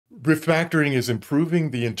Refactoring is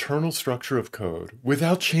improving the internal structure of code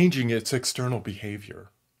without changing its external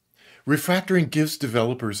behavior. Refactoring gives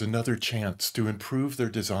developers another chance to improve their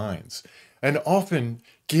designs and often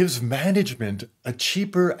gives management a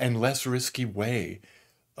cheaper and less risky way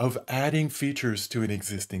of adding features to an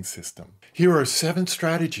existing system. Here are 7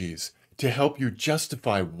 strategies to help you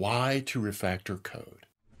justify why to refactor code.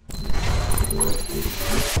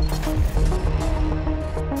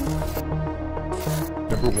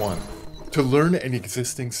 Number 1, to learn an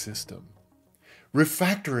existing system.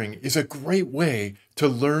 Refactoring is a great way to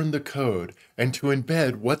learn the code and to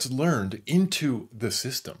embed what's learned into the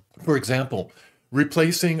system. For example,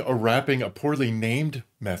 replacing or wrapping a poorly named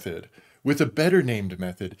method with a better named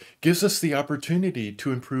method gives us the opportunity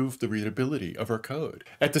to improve the readability of our code.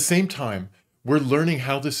 At the same time, we're learning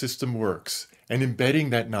how the system works and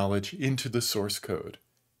embedding that knowledge into the source code.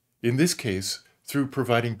 In this case, through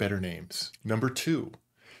providing better names. Number 2,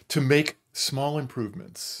 to make small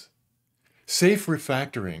improvements. Safe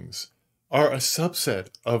refactorings are a subset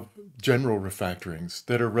of general refactorings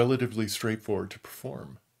that are relatively straightforward to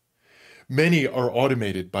perform. Many are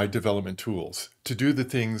automated by development tools to do the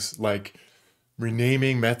things like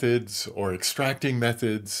renaming methods or extracting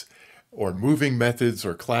methods or moving methods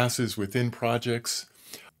or classes within projects.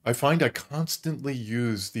 I find I constantly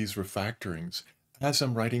use these refactorings as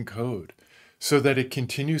I'm writing code so that it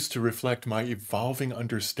continues to reflect my evolving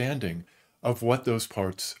understanding of what those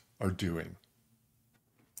parts are doing.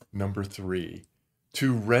 Number 3,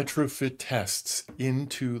 to retrofit tests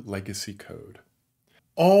into legacy code.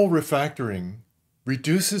 All refactoring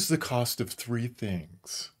reduces the cost of 3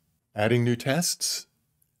 things: adding new tests,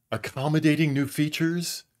 accommodating new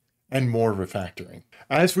features, and more refactoring.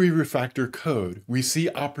 As we refactor code, we see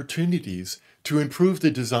opportunities to improve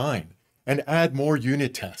the design and add more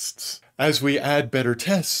unit tests. As we add better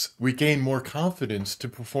tests, we gain more confidence to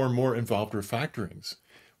perform more involved refactorings,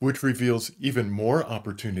 which reveals even more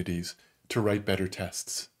opportunities to write better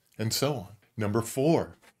tests, and so on. Number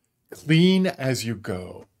 4, clean as you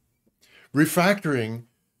go. Refactoring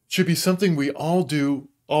should be something we all do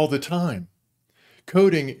all the time.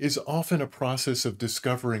 Coding is often a process of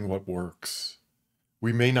discovering what works.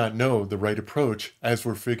 We may not know the right approach as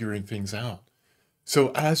we're figuring things out.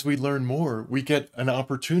 So as we learn more, we get an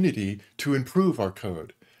opportunity to improve our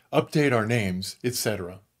code, update our names,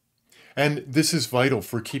 etc. And this is vital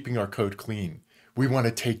for keeping our code clean. We want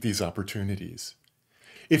to take these opportunities.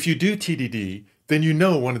 If you do TDD, then you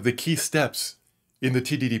know one of the key steps in the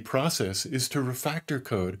TDD process is to refactor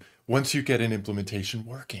code once you get an implementation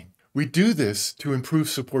working. We do this to improve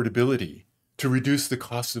supportability, to reduce the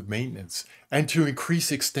cost of maintenance, and to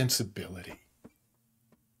increase extensibility.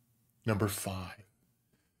 Number 5,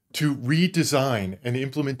 to redesign an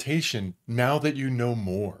implementation now that you know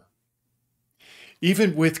more.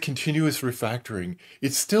 Even with continuous refactoring,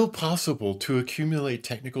 it's still possible to accumulate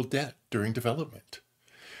technical debt during development.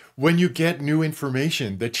 When you get new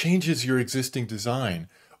information that changes your existing design,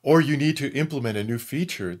 or you need to implement a new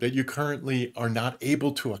feature that you currently are not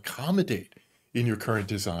able to accommodate in your current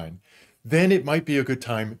design, then it might be a good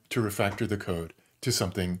time to refactor the code to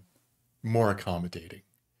something more accommodating.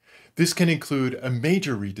 This can include a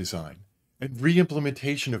major redesign and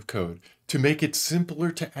re-implementation of code to make it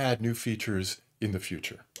simpler to add new features in the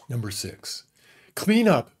future. Number 6, clean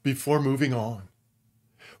up before moving on.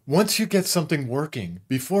 Once you get something working,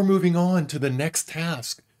 before moving on to the next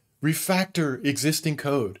task, refactor existing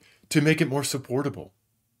code to make it more supportable.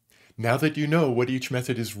 Now that you know what each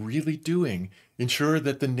method is really doing, ensure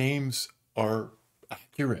that the names are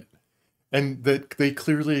accurate and that they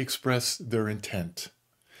clearly express their intent.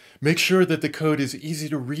 Make sure that the code is easy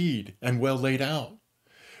to read and well laid out.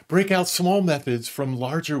 Break out small methods from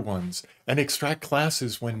larger ones and extract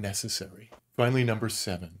classes when necessary. Finally, number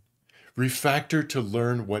 7, refactor to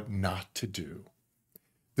learn what not to do.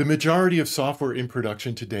 The majority of software in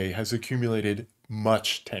production today has accumulated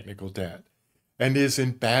much technical debt and is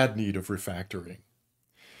in bad need of refactoring.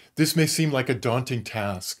 This may seem like a daunting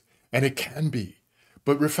task, and it can be,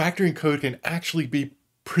 but refactoring code can actually be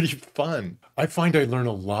pretty fun. I find I learn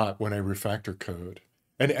a lot when I refactor code.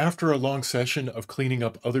 And after a long session of cleaning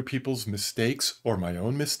up other people's mistakes or my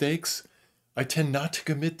own mistakes, I tend not to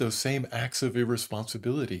commit those same acts of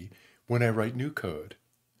irresponsibility when I write new code.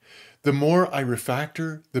 The more I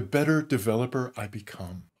refactor, the better developer I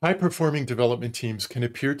become. High-performing development teams can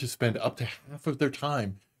appear to spend up to half of their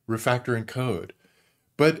time refactoring code,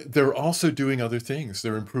 but they're also doing other things.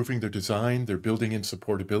 They're improving their design, they're building in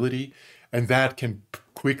supportability, and that can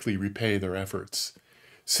quickly repay their efforts.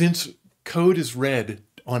 Since code is read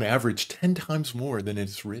on average 10 times more than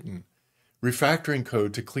it's written, refactoring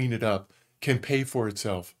code to clean it up can pay for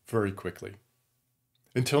itself very quickly.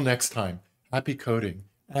 Until next time, happy coding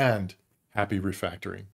and happy refactoring.